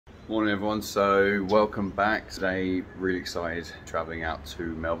Morning everyone, so welcome back. Today, really excited travelling out to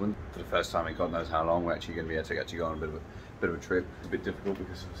Melbourne for the first time in God knows how long. We're actually going to be able to actually go on a bit of a trip. It's a bit difficult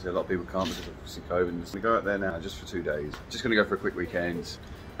because obviously a lot of people can't because of Cinco. We go out there now just for 2 days. Just going to go for a quick weekend,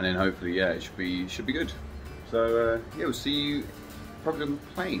 and then hopefully, yeah, it should be good. So yeah, we'll see you probably on the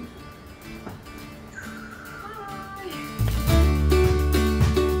plane.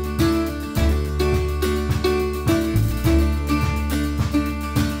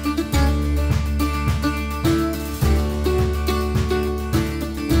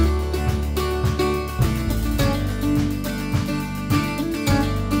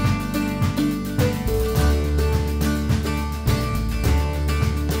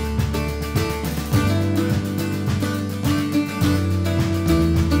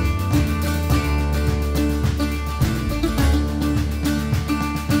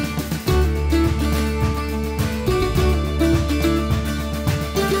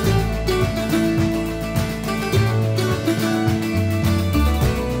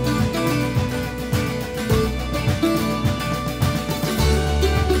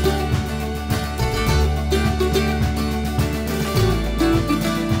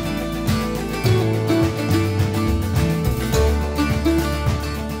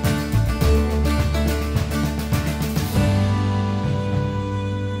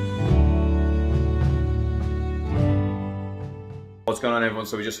 What's going on everyone?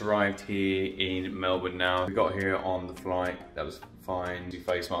 So we just arrived here in Melbourne now. We got here on the flight, that was fine.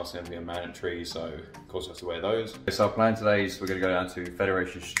 Face masks and everything are mandatory, so of course I have to wear those. So our plan today is we're gonna go down to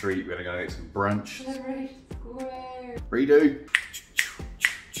Federation Street, we're gonna go get some brunch. Federation Square. Redo.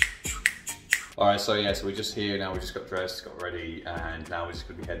 Alright, so yeah, so we're just here now, we just got dressed, got ready, and now we're just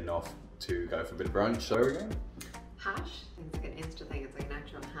gonna be heading off to go for a bit of brunch. So where are we going? Hash? It's like an Insta thing, it's like an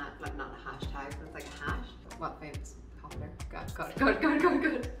actual hat, like not a hashtag, but it's like a hash. What famous? God. It's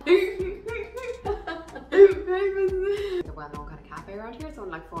a well-known kind of cafe around here. It's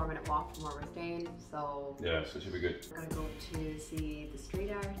only like 4-minute walk from where we're staying, so yeah, so it should be good. We're gonna go to see the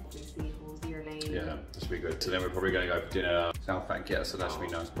street art, to see Hosier Lane. Yeah, that should be good. So then we're probably gonna go for dinner, South Bank, yeah, so that should be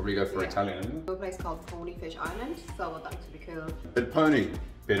nice. Probably go for Italian, isn't it? A place called Ponyfish Island, so that should be cool. Bit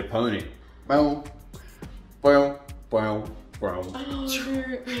of pony. Well. Oh,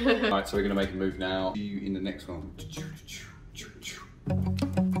 dear. Alright, so we're gonna make a move now. See you in the next one.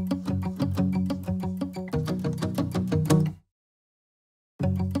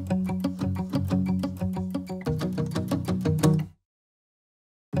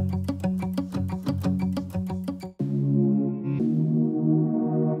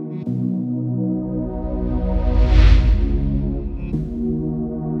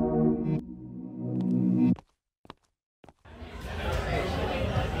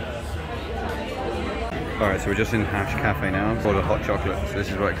 Alright, so we're just in Hash Cafe now. It's called a hot chocolate. So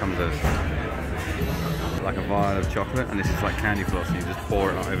this is what it comes as. Like a vial of chocolate, and this is like candy floss, and you just pour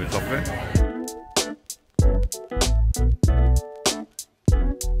it over the top of it.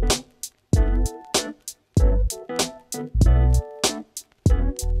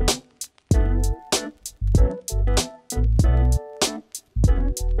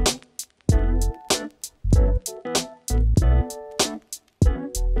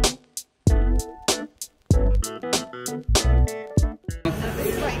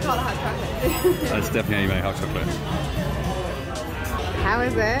 That's definitely how you make hot chocolate. How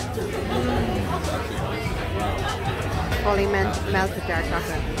is it? Fully melted dark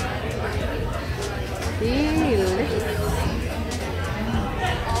chocolate. Delicious.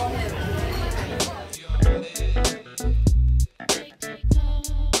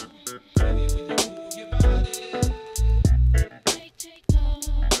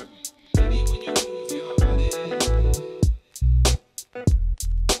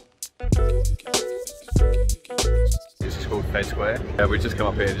 Fed Square. Yeah, we've just come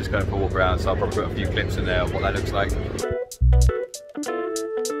up here and just going for a walk around, so I'll probably put a few clips in there of what that looks like.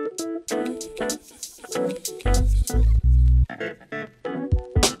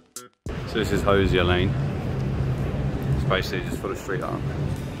 So this is Hosier Lane. It's basically just full of street art.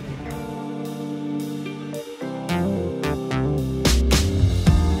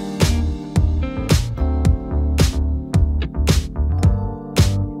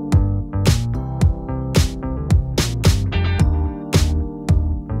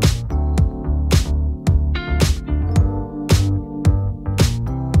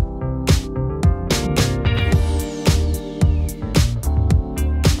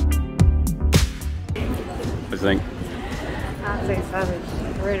 Think? Absolutely savage.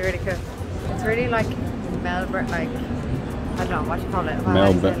 Really cool. It's really like Melbourne, like I don't know what you call it.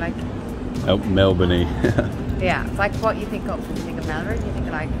 Melbourne. Like Melbourne-y. Yeah, it's like what you think of when you think of Melbourne. You think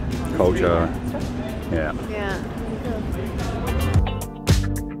of like Culture. Stuff. Yeah. Yeah.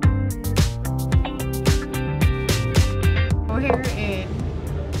 We're here in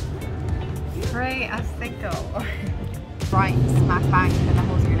Cinco. Right smack bang in the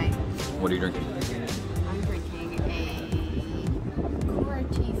Hosier Lane. What are you drinking? I'm drinking a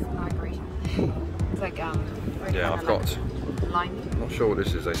cheese margarita. It's like Yeah, I've got. lime. I'm not sure what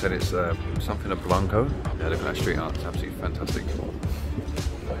this is. They said it's something of Blanco. Yeah, look at that street art. It's absolutely fantastic.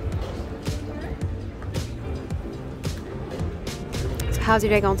 So how's your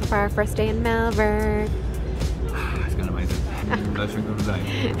day going so far? First day in Melbourne. It's going amazing. First drink of the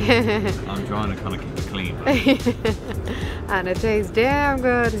day. I'm trying to kind of keep it clean. And it tastes damn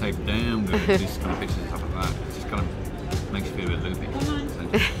good. It tastes damn good. These kind of pictures and stuff like that. It just kind of makes you feel a bit loopy.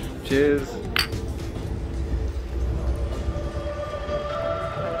 So, cheers.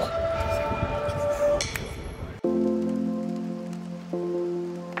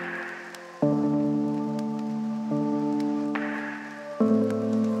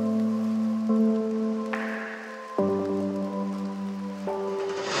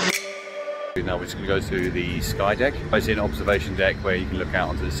 Now we're just going to go to the sky deck. It's an observation deck where you can look out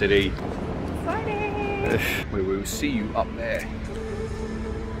onto the city. Exciting! We will see you up there.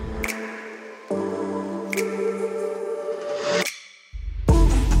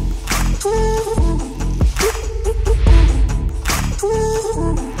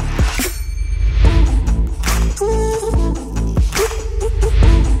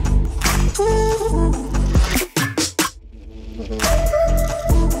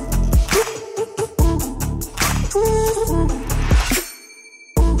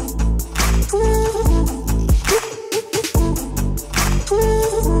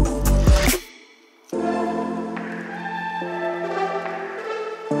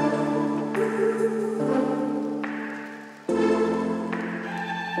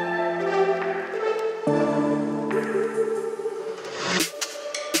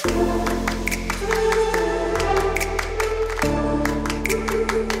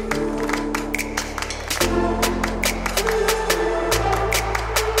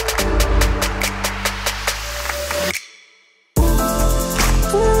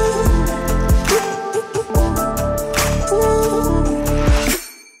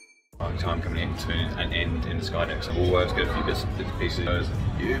 Time coming into an end in the sky deck, so we'll get a few bits and pieces.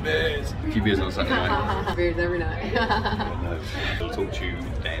 A few beers on Saturday night. Beers every night. We'll talk to you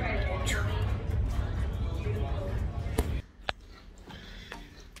then.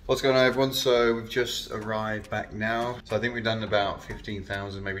 What's going on, everyone? So we've just arrived back now. So I think we've done about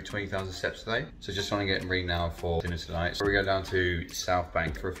 15,000, maybe 20,000 steps today. So just trying to get ready now for dinner tonight. So we go down to South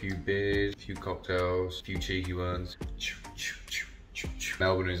Bank for a few beers, a few cocktails, a few cheeky ones.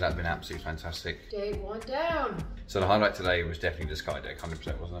 Melbourne has been absolutely fantastic. Day one down. So the highlight today was definitely the sky deck,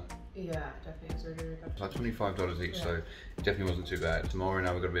 100%, wasn't it? Yeah, definitely. It was really good. It's like $25 each, so it definitely wasn't too bad. Tomorrow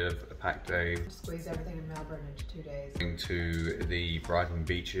now we've got a bit of a packed day. Squeeze everything in Melbourne into 2 days. Going to the Brighton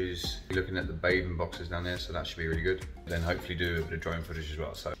beaches, looking at the bathing boxes down there, so that should be really good. Then hopefully do a bit of drone footage as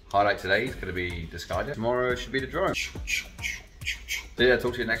well. So highlight today is going to be the sky deck. Tomorrow should be the drone. So yeah,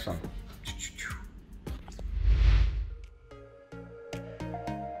 talk to you next time.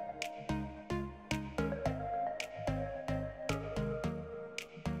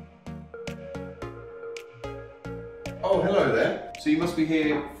 Oh, hello there. So you must be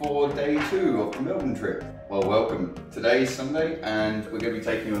here for day 2 of the Melbourne trip. Well, welcome. Today's Sunday and we're going to be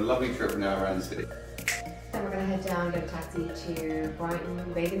taking you a lovely trip now around the city. Then we're going to head down, get a taxi to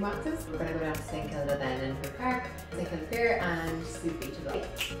Brighton Bathing Boxes. We're going to go down to St Kilda then into the park, Cinco Pier and see the beach of the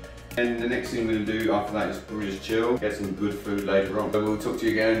lake. And the next thing we're going to do after that is probably just chill, get some good food later on. So we'll talk to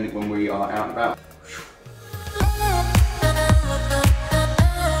you again when we are out and about.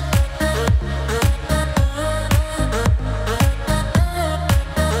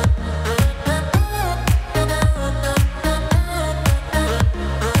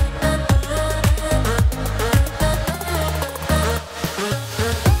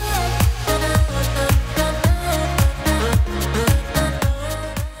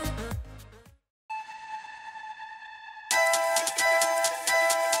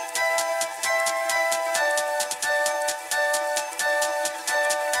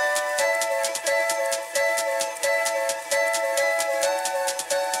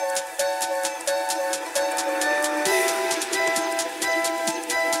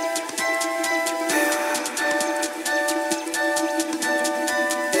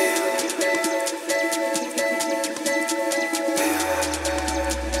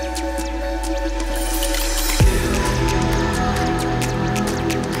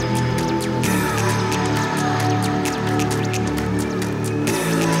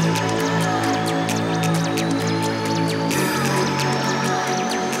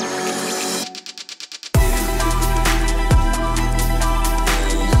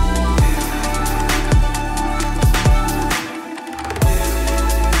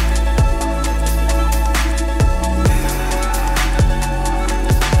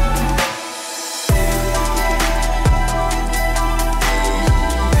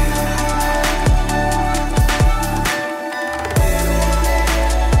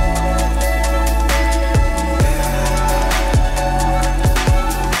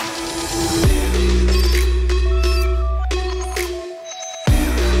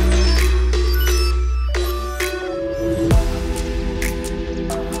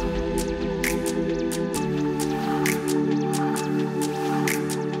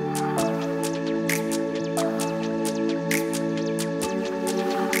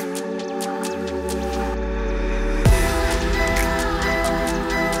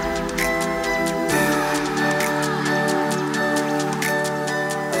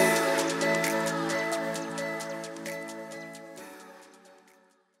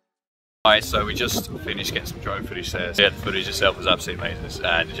 Alright, so we just finished getting some drone footage there. Yeah, the footage itself was absolutely amazing,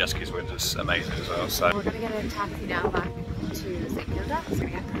 and the jet skis were just amazing as well. So we're gonna get a taxi now back to St Kilda. So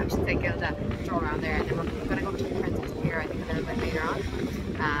we have to come to St Kilda, draw around there, and then we're gonna go to the Princes Pier, I think, a little bit later on,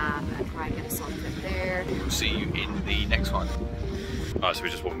 and try and get a sunset there. We'll see you in the next one. Alright, so we're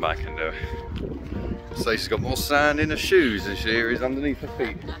just walking back, and Stacey's got more sand in her shoes than she is underneath her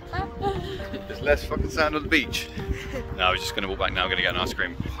feet. There's less fucking sand on the beach. No, we're just going to walk back now, going to get an ice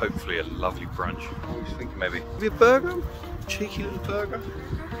cream, hopefully a lovely brunch. I was thinking maybe a burger? Cheeky little burger?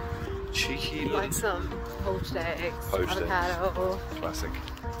 Cheeky little... Like some poached eggs, avocado. Classic.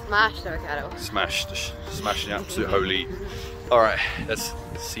 Smashed avocado. Smashing absolute holy. Alright, let's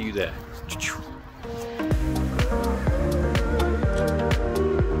see you there.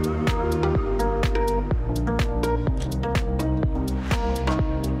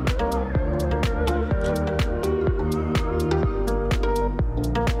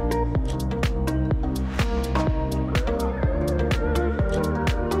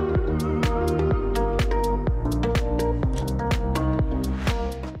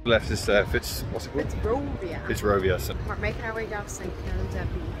 Left is what's it called? Fitzrovia. Fitzrovia. So we're making our way down to St Kilda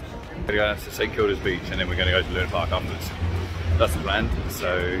Beach. we're going to go to St Kilda's beach, and then we're going to go to Luna Park afterwards. That's the plan.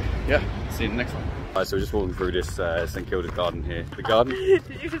 So yeah, see you in the next one. Alright, so we're just walking through this St Kilda's garden here. The garden? Did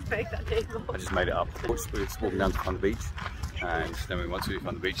you just make that name up? I just made it up. We're just walking down to Fun the Beach, and then once we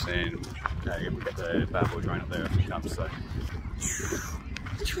find the beach, then we'll get the bad boy drone up there if it comes. So.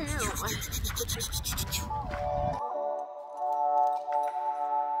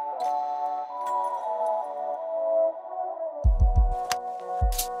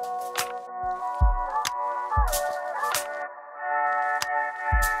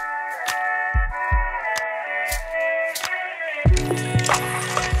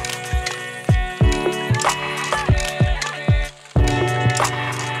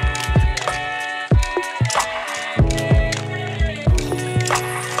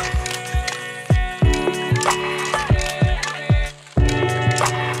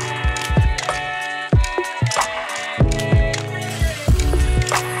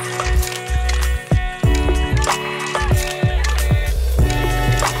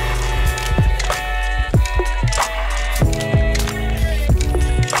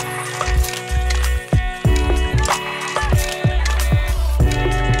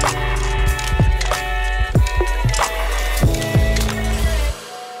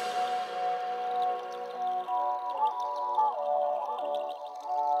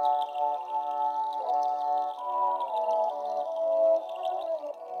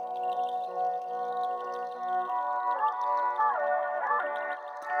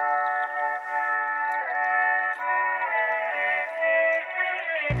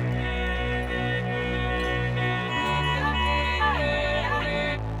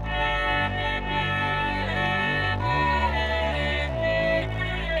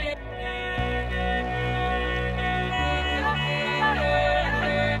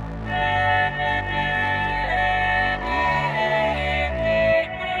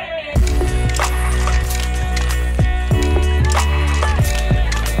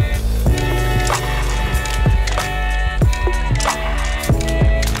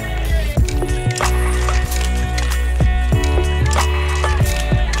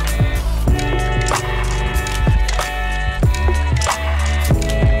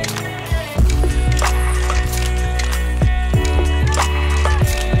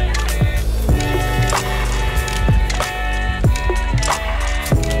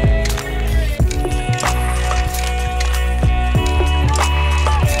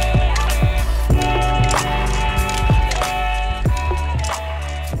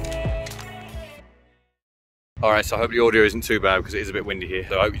 Alright, so I hope the audio isn't too bad because it is a bit windy here.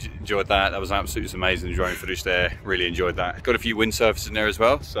 So I hope you enjoyed that. That was absolutely amazing drone footage there. Really enjoyed that. Got a few wind surfaces in there as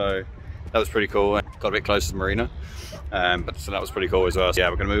well, so that was pretty cool. Got a bit closer to the marina, so that was pretty cool as well. So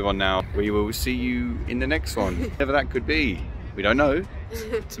yeah, we're going to move on now. We will see you in the next one. Whatever that could be. We don't know.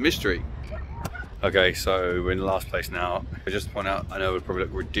 It's a mystery. Okay, so we're in the last place now. I just point out, I know it would probably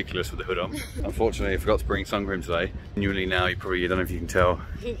look ridiculous with the hood on. Unfortunately, I forgot to bring sun cream today. Genuinely now, you don't know if you can tell,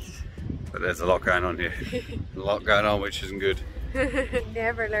 but there's a lot going on here. A lot going on, which isn't good.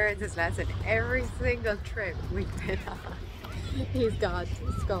 Never learns his lesson. Every single trip we've been on, he's got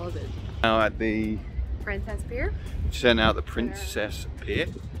scalded. Now at the Princess Pier? Sent out the Princess Pier.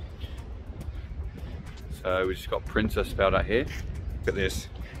 So we just got Princess spelled out here. Look at this.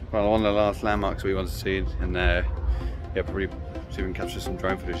 Well, one of the last landmarks we want to see, and yeah, probably see if we can capture some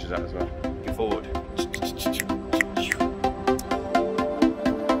drone footage of that as well. Looking forward.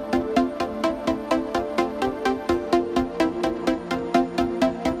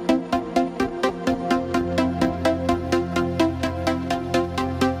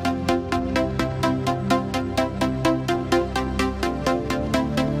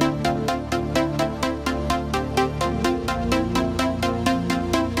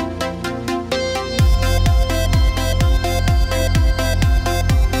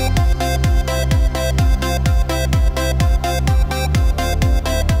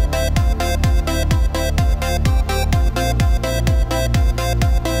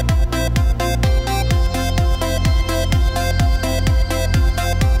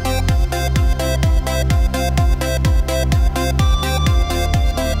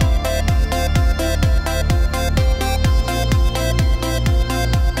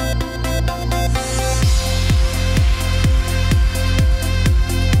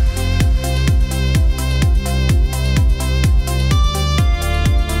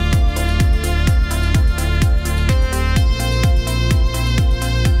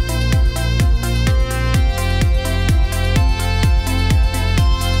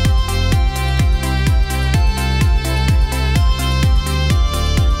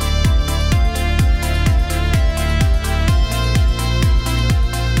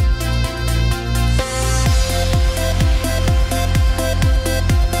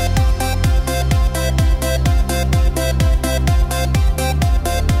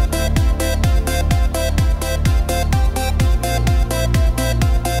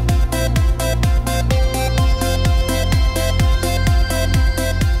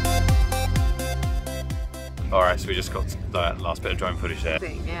 Alright, so we just got that last bit of drone footage there.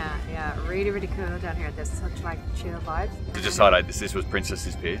 Yeah, really cool down here. There's such like chill vibes. To just highlight this was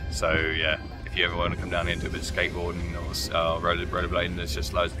Princes Pier, so yeah, if you ever want to come down here and do a bit of skateboarding or rollerblading, there's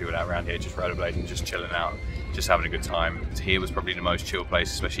just loads of people out around here just rollerblading, just chilling out, just having a good time. Here was probably the most chill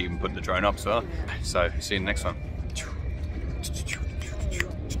place, especially even putting the drone up as well. So, see you in the next one.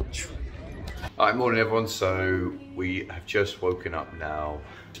 Alright, morning everyone. So we have just woken up now.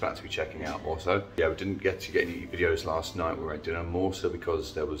 It's about to be checking out also. Yeah, we didn't get to get any videos last night. We were at dinner more so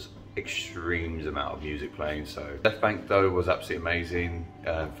because there was extremes amount of music playing. So Left Bank though was absolutely amazing.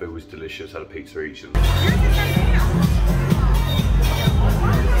 Food was delicious. Had a pizza each. One of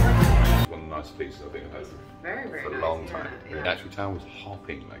the nicest pizzas I think I've had very for a nice, long time. yeah. The actual town was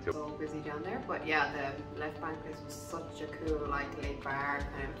hopping like. So busy down there, but yeah, the Left Bank place was such a cool like lake bar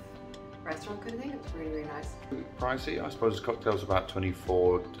kind of restaurant kind of thing. It was really nice. Pricey, I suppose. Cocktails about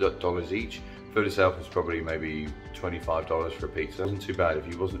 $24 each. Food itself was probably maybe $25 for a pizza. It wasn't too bad. If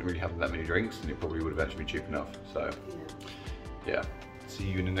you wasn't really having that many drinks, then it probably would have actually been cheap enough. So yeah, see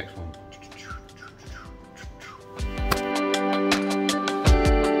you in the next one.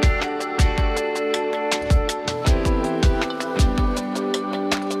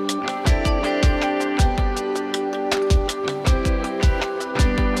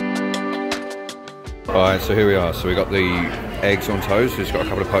 Alright, so here we are. So we got the eggs on toast. We've got a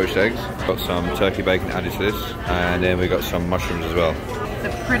couple of poached eggs. Got some turkey bacon added to this, and then we got some mushrooms as well. The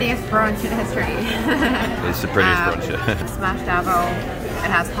prettiest brunch in history. It's the prettiest brunch. Smashed avo. It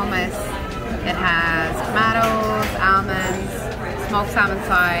has hummus. It has tomatoes, almonds, smoked salmon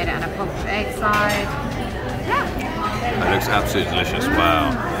side, and a poached egg side. Yeah. It looks absolutely delicious.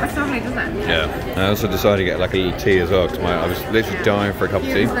 Wow. That's lovely, doesn't it? Yeah. I also decided to get like a little tea as well because I was literally dying for a cup of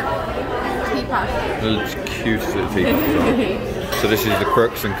tea. The cutest little teapot as well. So this is the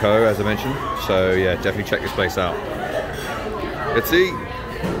Crooks & Co, as I mentioned. So yeah, definitely check this place out. Let's eat.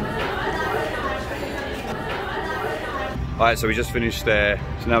 Alright, so we just finished there.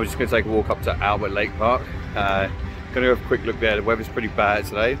 So now we're just going to take a walk up to Albert Lake Park. Going to have a quick look there. The weather's pretty bad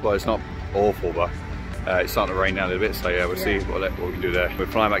today. Well, it's not awful, but it's starting to rain down a little bit. So yeah, we'll see what we can do there. We're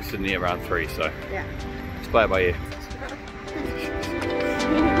flying back to Sydney around 3, so yeah, let's play it by ear.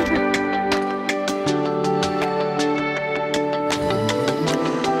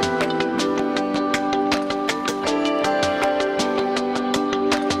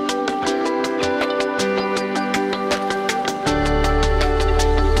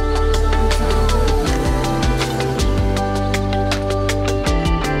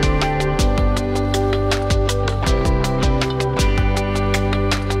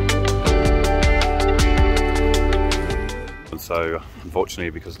 So unfortunately,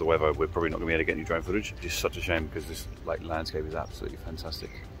 because of the weather, we're probably not going to be able to get any drone footage. It's such a shame because this like landscape is absolutely fantastic.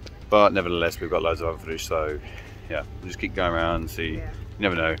 But nevertheless, we've got loads of other footage, so yeah, we'll just keep going around and see. You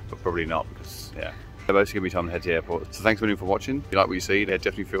never know, but probably not because yeah, they're basically going to be time to head to the airport. So thanks for watching. If you like what you see, then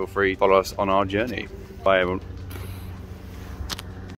definitely feel free to follow us on our journey. Bye everyone.